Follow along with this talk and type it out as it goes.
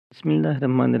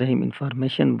बिस्मिल्लाहिर्रहमानिर्रहीम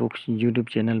information books YouTube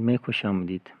channel में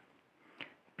खुशामदीद।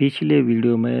 पिछले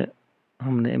वीडियो में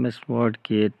हमने एमएस वर्ड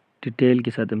के डिटेल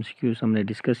के साथ एमसीक्यूज हमने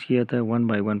डिस्कस किया था, वन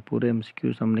बाय वन पूरे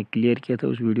एमसीक्यूज हमने क्लियर किया था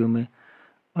उस वीडियो में।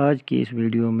 आज की इस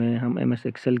वीडियो में हम एमएस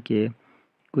एक्सेल के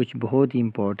कुछ बहुत ही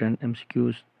important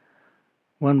MCQs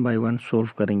one by one solve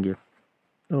करेंगे।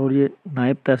 और ये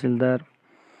नायब तहसीलदार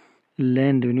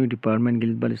land revenue department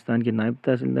Gilgit Baltistan के नायब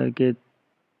तहसीलदार के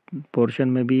पोर्शन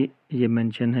में भी ये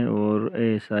मेंशन है और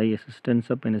ASI असिस्टेंट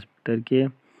सब इंस्पेक्टर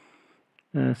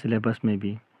के सिलेबस में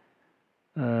भी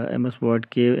एमएस वर्ड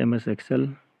के MS Excel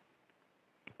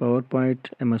power point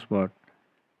MS word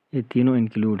ये तीनों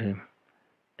इंक्लूड है।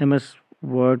 एमएस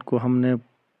वर्ड को हमने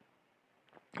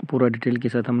पूरा डिटेल के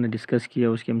साथ हमने डिस्कस किया,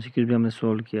 उसके एमसीक्यूज भी हमने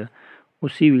सॉल्व किया।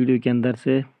 उसी वीडियो के अंदर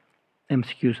से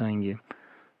एमसीक्यूज आएंगे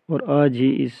और आज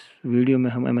ही इस वीडियो में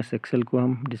हम एमएस एक्सेल को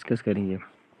हम डिस्कस करेंगे।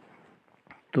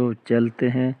 तो चलते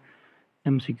हैं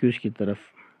एमसीक्यूज की तरफ।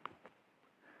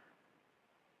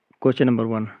 Question number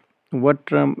 1, what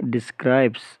term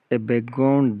describes a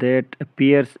background that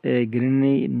appears A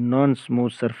greeny non smooth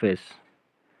surface.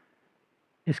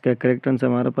 इसका करेक्ट आंसर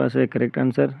हमारे पास है, करेक्ट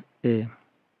आंसर ए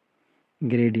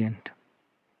ग्रेडियंट।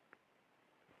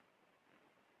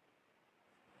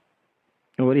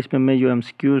 और इसमें मैं जो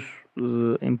एमसीक्यूज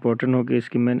इम्पोर्टेंट हो गए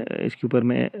इसके ऊपर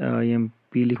मैं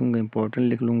IMP लिखूँगा, इम्पोर्टेंट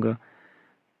लिख लूँगा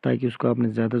ताकि उसको आपने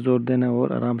ज़्यादा जोर देना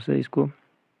और आराम से इसको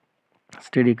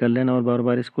स्टडी कर लेना और बार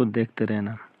बार इसको देखते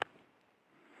रहना।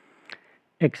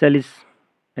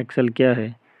 एक्सेल क्या है?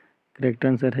 करेक्ट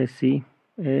आंसर है सी,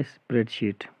 ए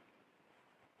spreadsheet.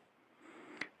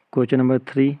 Question number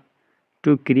 3,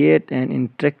 to create an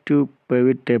interactive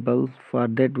pivot table for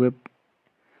that web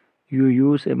you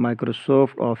use a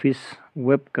Microsoft Office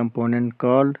web component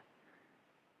called,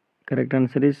 correct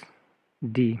answer is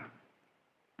D,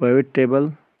 pivot table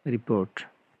report.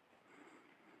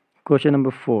 Question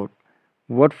number 4,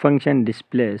 what function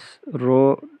displays row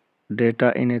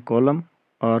data in a column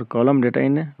or column data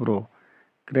in a row?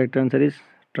 Correct answer is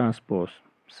transpose,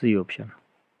 C option.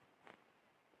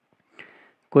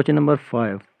 Question number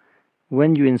 5,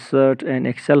 when you insert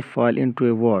an Excel file into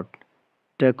a Word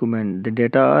document, the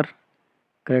data are,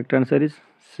 correct answer is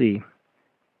C,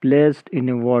 placed in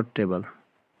a word table.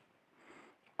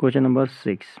 Question number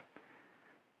 6,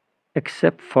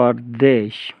 except for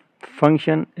dash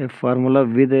function, a formula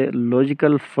with a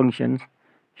logical function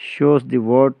shows the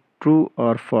word true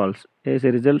or false. As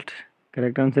a result,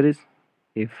 correct answer is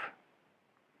if.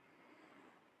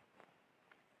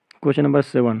 Question number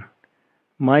 7,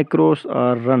 macros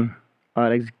are run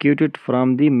are executed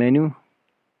from the menu.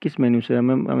 किस menu से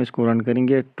हम इसको run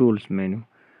करेंगे? Tools menu.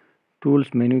 Tools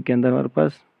menu के अंदर हमारे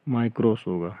पास माइक्रोस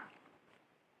होगा।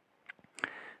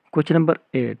 Question number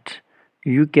 8,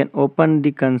 you can open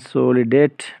the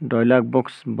consolidate dialogue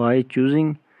box by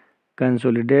choosing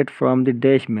consolidate from the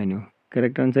dash menu.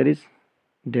 Correct answer is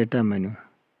data menu.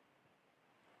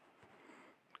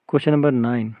 Question number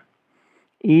 9,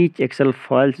 each Excel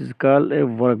file is called a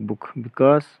workbook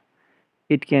because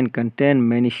it can contain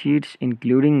many sheets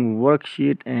including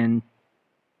worksheet and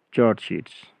chart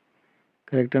sheets.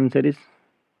 Correct answer is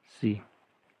C.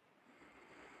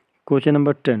 Question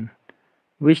number 10,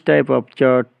 which type of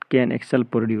chart can Excel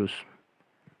produce?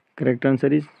 Correct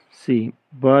answer is C,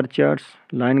 bar charts,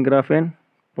 line graph and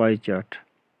pie chart.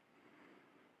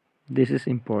 This is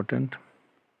important.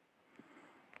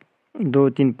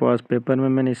 2-3 pass paper में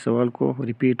मैंने इस सवाल को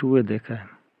repeat हुए देखा है।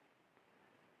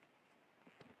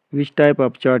 Which type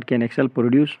of chart can Excel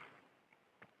produce?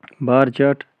 Bar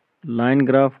chart, line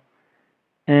graph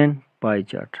and pie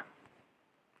chart.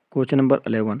 Question number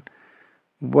 11,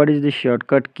 what is the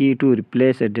shortcut key to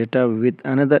replace a data with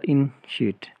another in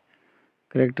sheet?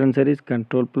 Correct answer is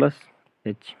ctrl+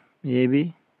 H. ये भी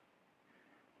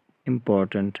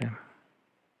important है।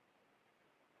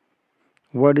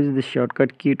 What is the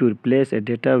shortcut key to replace a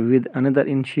data with another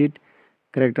in sheet?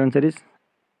 Correct answer is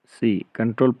C,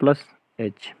 ctrl+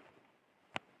 H.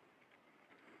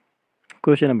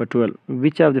 Question number 12,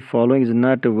 which of the following is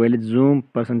not a valid zoom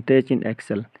percentage in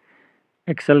Excel?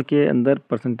 Excel के अंदर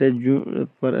percentage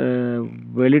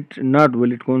valid not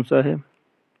valid कौन सा है?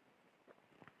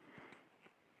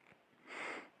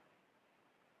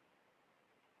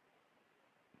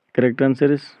 Correct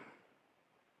answer is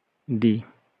D,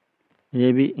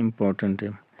 ये भी important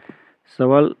है।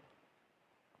 सवाल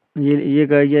ये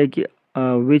कहा गया है कि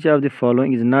which of the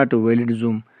following is not valid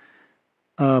zoom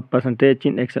percentage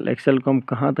in Excel. Excel को हम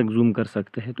कहाँ तक जूम कर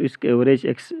सकते हैं? तो इसके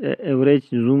एवरेज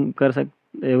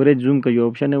जूम का जो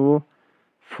ऑप्शन है वो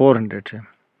 400 है।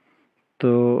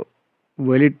 तो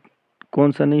वैलिड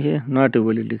कौन सा नहीं है? नॉट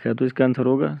वैलिड लिखा है, तो इसका आंसर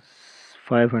होगा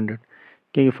 500।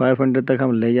 क्योंकि 500 तक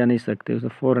हम ले जा नहीं सकते, उसे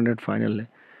 400 फाइनल है।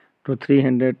 तो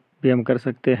 300 भी हम कर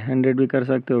सकते हैं, 100 भी कर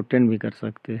सकते हैं और 10 भी कर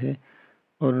सकते हैं।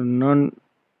 और नॉन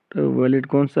वैलिड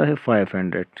कौन सा है?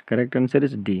 500। Correct answer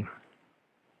is D.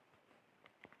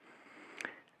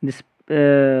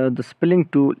 The spelling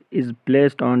tool is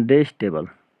placed on dash table.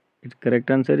 Its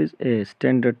correct answer is A,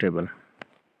 standard table.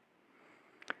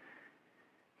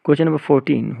 Question number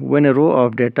 14. When a row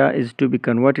of data is to be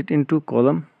converted into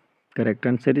column, correct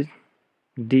answer is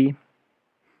D.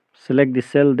 Select the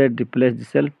cell that replaces the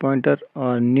cell pointer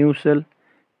or new cell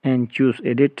and choose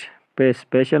edit, paste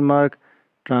special mark,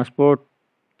 transport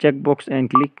checkbox and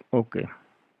click OK.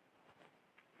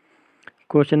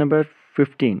 Question number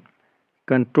 15.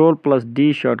 Ctrl plus D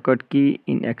shortcut key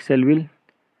in Excel will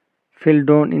fill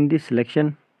down in the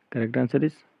selection. Correct answer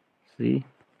is C.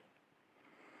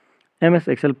 MS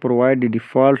Excel provide the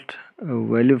default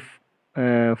value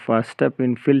for step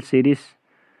in fill series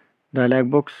dialog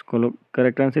box.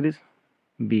 Correct answer is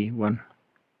B1.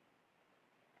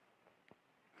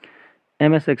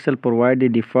 MS Excel provide the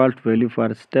default value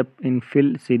for step in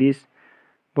fill series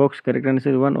box. Correct answer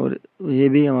is 1 और ये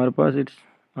भी हमारे पास it's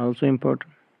also important.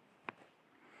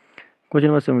 Question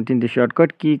number 17. The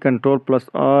shortcut key Ctrl plus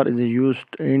R is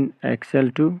used in Excel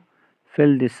to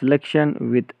fill the selection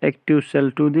with active cell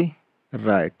to the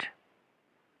right.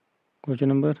 Question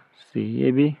number C.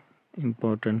 ये भी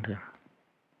important है.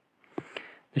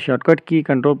 The shortcut key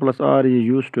Ctrl plus R is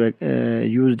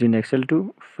used in Excel to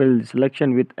fill the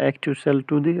selection with active cell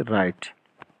to the right.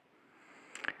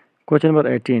 Question number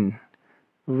 18.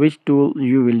 Which tool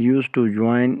you will use to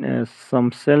join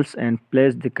some cells and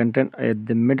place the content at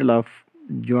the middle of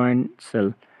joined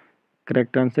cell?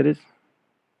 Correct answer is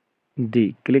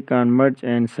D. Click on merge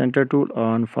and center tool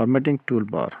on formatting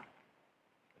toolbar.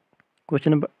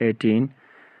 Question number 18.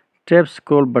 Tab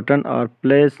scroll button are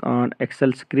placed on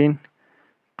Excel screen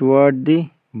toward the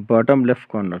bottom left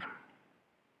corner.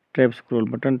 Tab scroll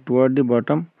button toward the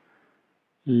bottom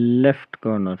left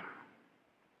corner.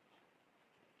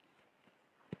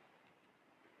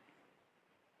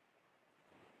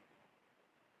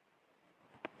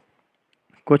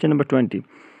 Question number 20.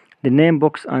 The name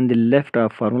box on the left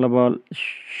of formula bar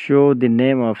show the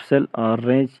name of cell or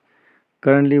range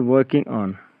currently working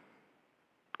on.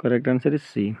 Correct answer is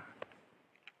C.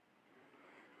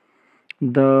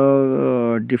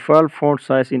 The default font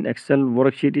size in Excel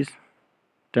worksheet is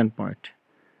 10 point.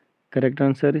 Correct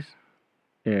answer is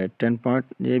 10 point.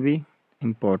 ये भी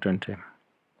important है.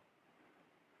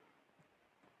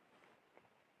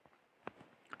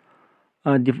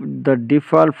 The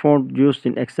default font used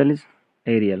in Excel is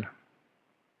Arial.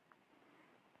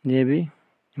 ये भी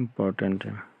important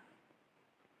है.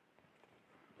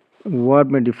 Word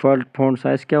में default font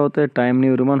size क्या होता है? टाइम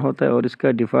न्यू रोमन होता है और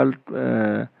इसका डिफ़ॉल्ट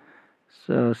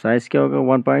साइज़ क्या होगा?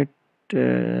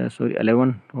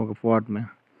 11 होगा वर्ड में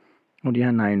और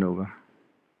यहाँ 9 होगा.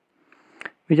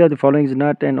 Which of the following is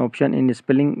not an option in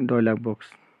spelling dialogue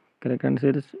box? Correct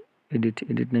answer is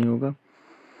edit नहीं होगा.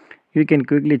 You can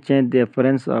quickly change the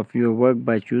appearance of your work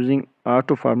by choosing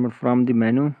auto format from the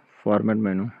menu format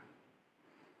menu.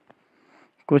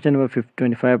 Question number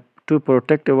 25. To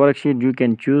protect a worksheet, you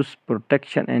can choose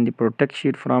protection and the protect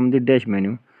sheet from the dash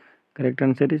menu. Correct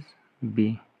answer is B,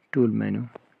 tool menu.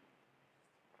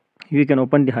 You can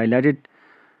open the highlighted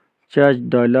charge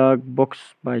dialog box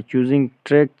by choosing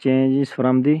track changes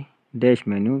from the dash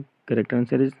menu. Correct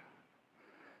answer is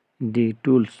D,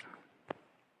 tools.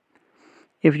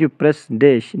 If you press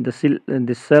dash,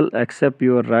 the cell accept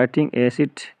your writing as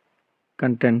it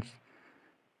contents.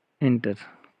 Enter.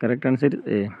 Correct answer is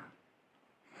A.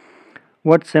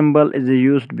 What symbol is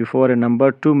used before a number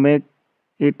to make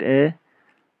it a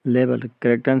label?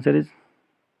 Correct answer is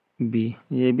B.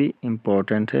 ये भी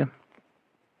important है.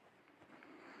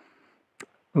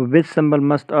 Which symbol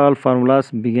must all formulas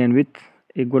begin with?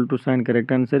 Equal to sign.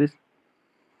 Correct answer is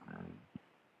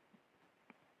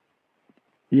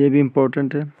ये भी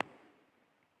important है.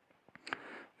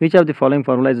 Which of the following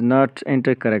formula is not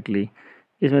entered correctly?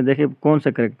 इसमें देखिए कौन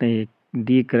सा करेक्ट नहीं है.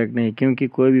 डी करेक्ट नहीं, क्योंकि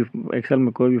कोई भी एक्सेल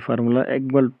में कोई भी फार्मूला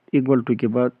इक्वल टू के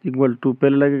बाद इक्वल टू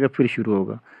पहले लगेगा फिर शुरू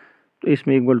होगा, तो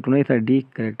इसमें इक्वल टू नहीं था. डी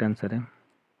करेक्ट आंसर है.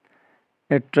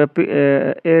 A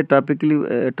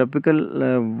typical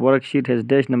worksheet has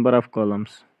dash number of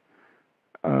columns.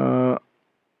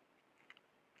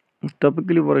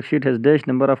 Typically worksheet has dash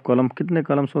number of columns. कितने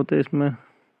कॉलम्स होते हैं इसमें?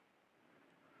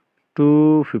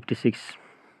 256.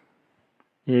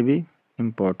 ये भी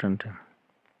इम्पोर्टेंट है.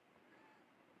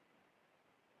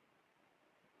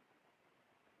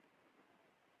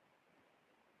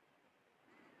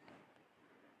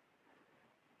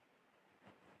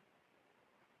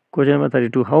 Question number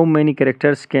 32. How many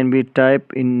characters can be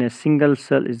typed in a single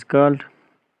cell is called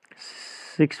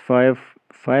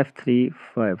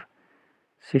 65535.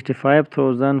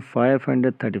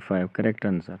 65,535 correct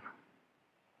answer,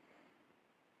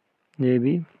 ये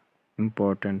भी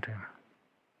important है।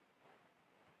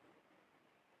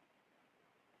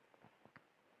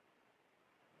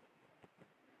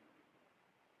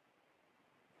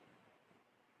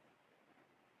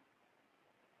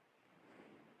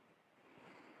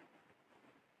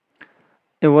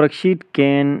 A worksheet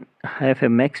can have a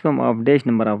maximum of dash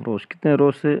number of rows. कितने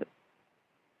रोज से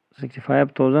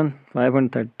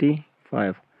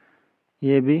 65,535,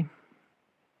 ये भी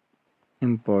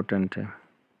इम्पोर्टेंट है।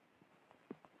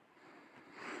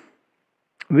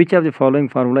 Which of the following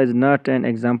formula is not an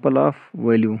example of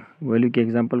value? Value के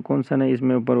example कौन सा नहीं,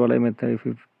 इसमें ऊपर वाला में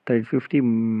 350,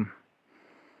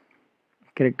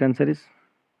 correct answer is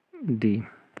D.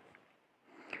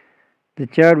 The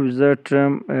chart wizard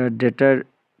term data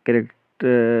correct.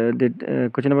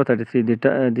 Question number 33.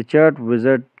 The chart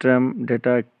wizard term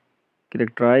data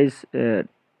characterize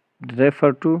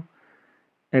refer to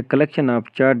a collection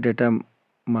of chart data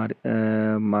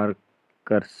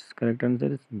markers. Correct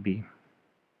answer is B.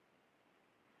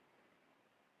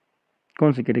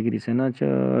 कौन सी category से ना?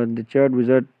 The chart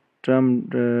wizard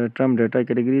term data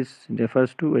categories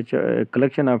refers to a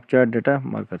collection of chart data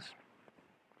markers.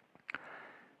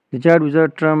 The chart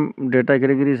wizard term data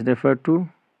categories refer to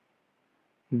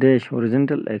dash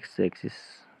horizontal x-axis.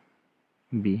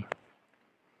 B.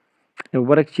 A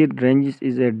worksheet ranges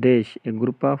is a dash, a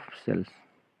group of cells.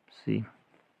 C.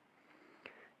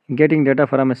 Getting data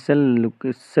from a cell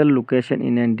location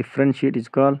in a different sheet is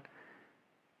called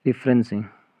referencing.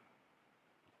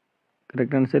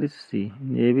 Correct answer is C.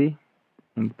 ये भी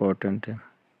important है।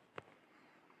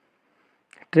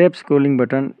 Tab scrolling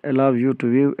button allows you to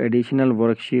view additional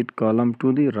worksheet column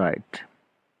to the right.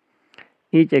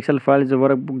 Each Excel file is a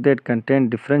workbook that contains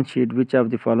different sheets. Which of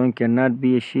the following cannot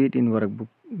be a sheet in workbook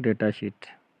data sheet?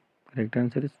 Correct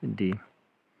answer is D.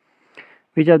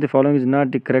 Which of the following is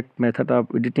not the correct method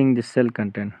of editing the cell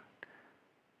content?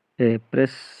 A.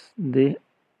 Press the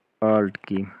Alt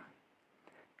key.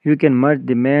 You can merge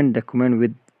the main document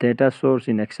with data source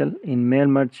in Excel. In mail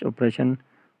merge operation,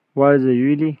 what is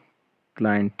usually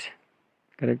client?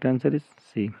 Correct answer is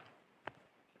C.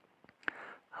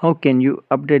 How can you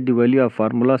update the value of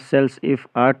formula cells if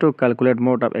auto calculate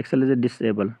mode of Excel is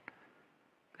disabled?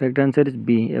 Correct answer is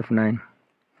B, F9.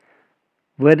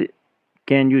 Where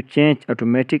can you change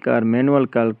automatic or manual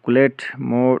calculate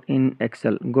mode in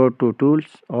Excel? Go to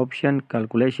tools, option,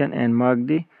 calculation and mark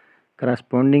the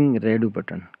corresponding redo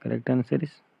button. Correct answer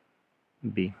is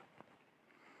B.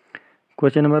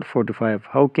 Question number 45.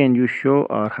 How can you show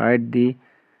or hide the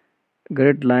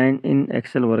grid line in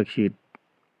Excel worksheet?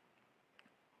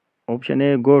 Option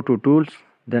A, go to tools,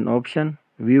 then option,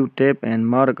 view tab and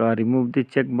mark or remove the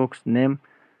checkbox name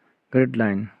grid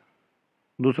line.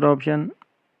 दूसरा option,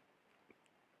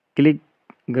 click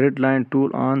grid line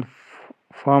tool on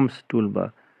forms tool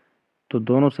bar. तो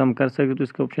दोनों से हम कर सकते, तो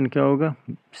इसका option क्या होगा?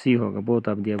 सी होगा, both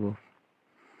of the above.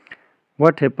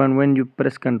 What happens when you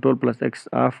press Ctrl plus X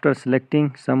after selecting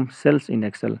some cells in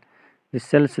Excel? The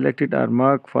cells selected are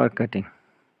marked for cutting.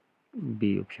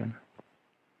 B option.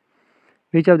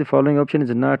 Which of the following option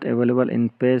is not available in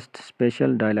paste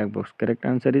special dialog box? Correct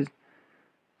answer is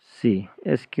C,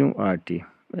 SQRT.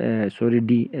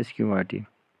 D, SQRT.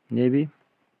 ये भी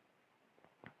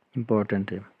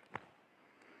important है।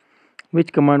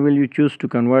 Which command will you choose to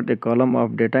convert a column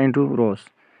of data into rows?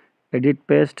 Edit,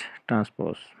 paste,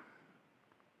 transpose.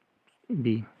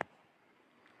 B.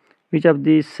 Which of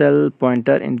the cell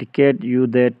pointer indicate you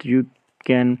that you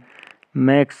can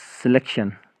make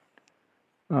selection?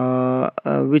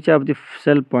 Which of the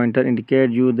cell pointer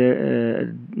indicate you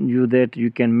that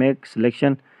you can make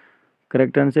selection?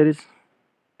 Correct answer is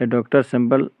a doctor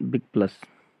symbol big plus,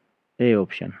 A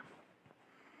option.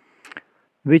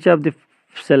 Which of the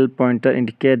cell pointer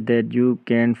indicate that you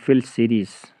can fill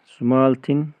series? Small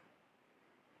thin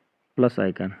plus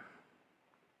icon.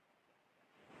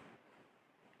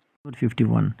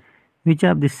 51. Which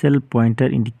of the cell pointer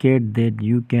indicate that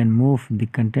you can move the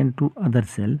content to other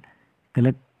cell?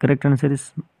 Correct answer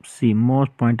is C, mouse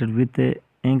pointer with a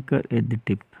anchor at the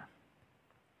tip.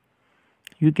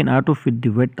 You can auto fit the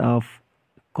width of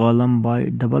column by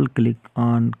double click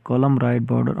on column right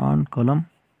border on column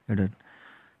header.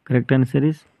 Correct answer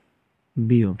is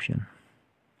B option.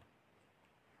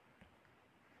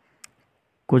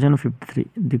 Question 53.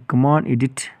 The command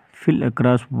edit fill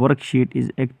across worksheet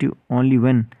is active only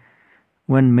when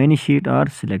many sheets are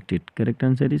selected. Correct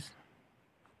answer is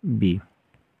B.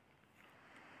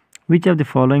 Which of the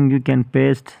following you can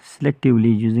paste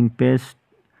selectively using paste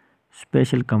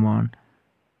special command?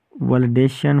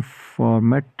 Validation,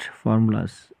 format,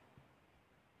 formulas.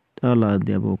 All are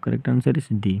the above. Correct answer is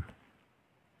D.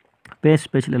 Paste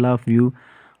special allow view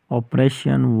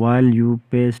operation while you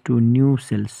paste to new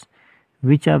cells.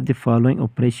 Which of the following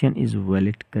operation is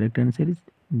valid? Correct answer is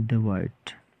divide.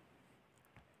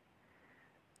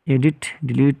 Edit,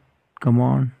 delete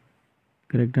command.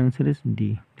 Correct answer is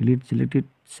D. Delete selected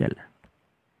cell.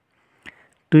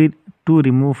 To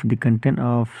remove the content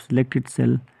of selected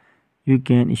cell, you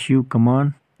can issue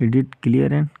command edit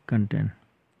clear and content.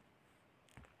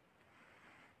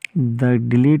 The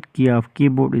delete key of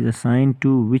keyboard is assigned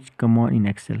to which command in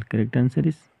Excel? Correct answer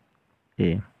is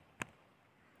A.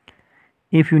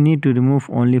 If you need to remove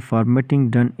only formatting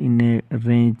done in a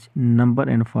range, number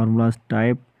and formulas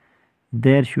type,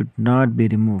 there should not be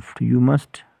removed. You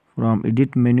must from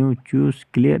edit menu choose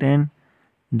clear and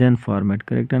then format.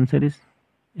 Correct answer is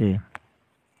A.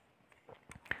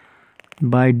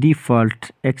 By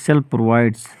default, Excel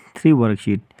provides 3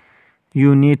 worksheets.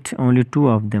 You need only 2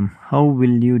 of them. How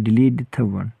will you delete the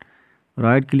third one?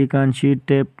 Right click on sheet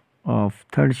tab of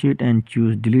third sheet and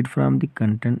choose delete from the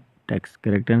content text.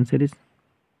 Correct answer is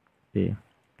A.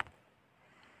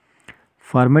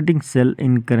 Formatting cell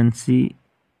in currency,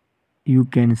 you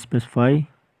can specify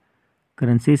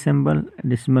currency symbol,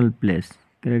 decimal place.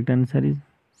 Correct answer is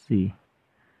C.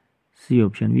 C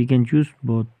option. We can choose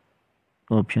both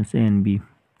options A and B.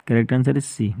 Correct answer is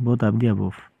C. Both of the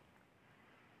above.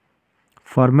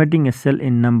 Formatting a cell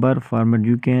in number format,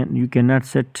 you cannot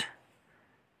set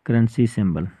currency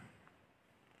symbol.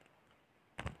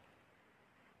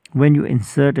 When you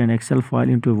insert an Excel file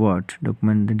into a Word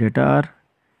document, the data are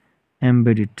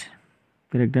embedded.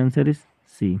 Correct answer is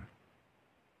C.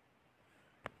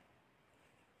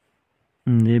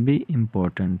 ये भी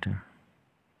important है.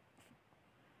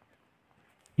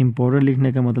 Important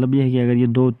लिखने का मतलब ये है कि अगर ये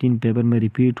 2-3 पेपर में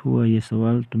रिपीट हुआ ये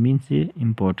सवाल तो मीन्स ये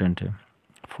इम्पोर्टेंट है.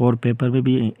 4 पेपर में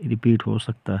भी रिपीट हो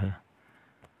सकता है.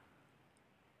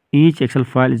 Each Excel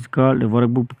file is called a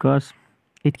workbook because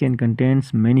it can contain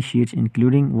many sheets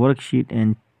including worksheet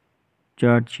and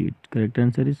chart sheet. Correct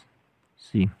answer is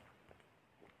C.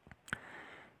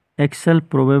 Excel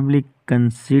probably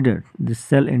considered the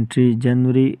cell entry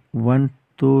January 1,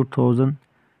 2000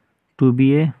 to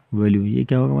be a value. ये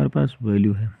क्या होगा हमारे पास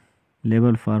value है.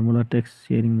 Level formula text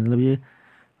sharing मतलब ये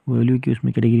value की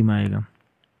उसमें category में आएगा.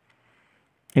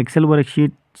 Excel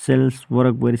worksheet cells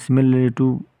work very similarly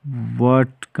to what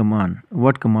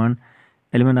command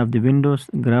element of the Windows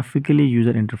graphically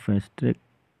user interface.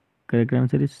 Correct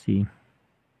answer is C.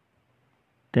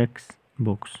 Text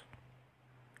box.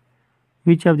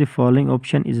 Which of the following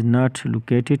option is not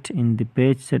located in the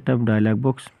page setup dialog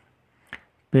box?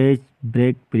 Page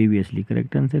break previously.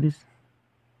 Correct answer is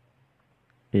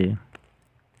A.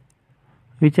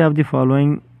 Which of the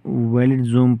following valid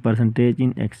zoom percentage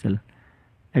in Excel?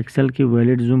 Excel की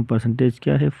valid zoom percentage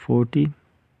क्या है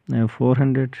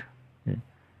 400 है.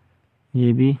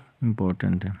 ये भी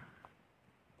important है.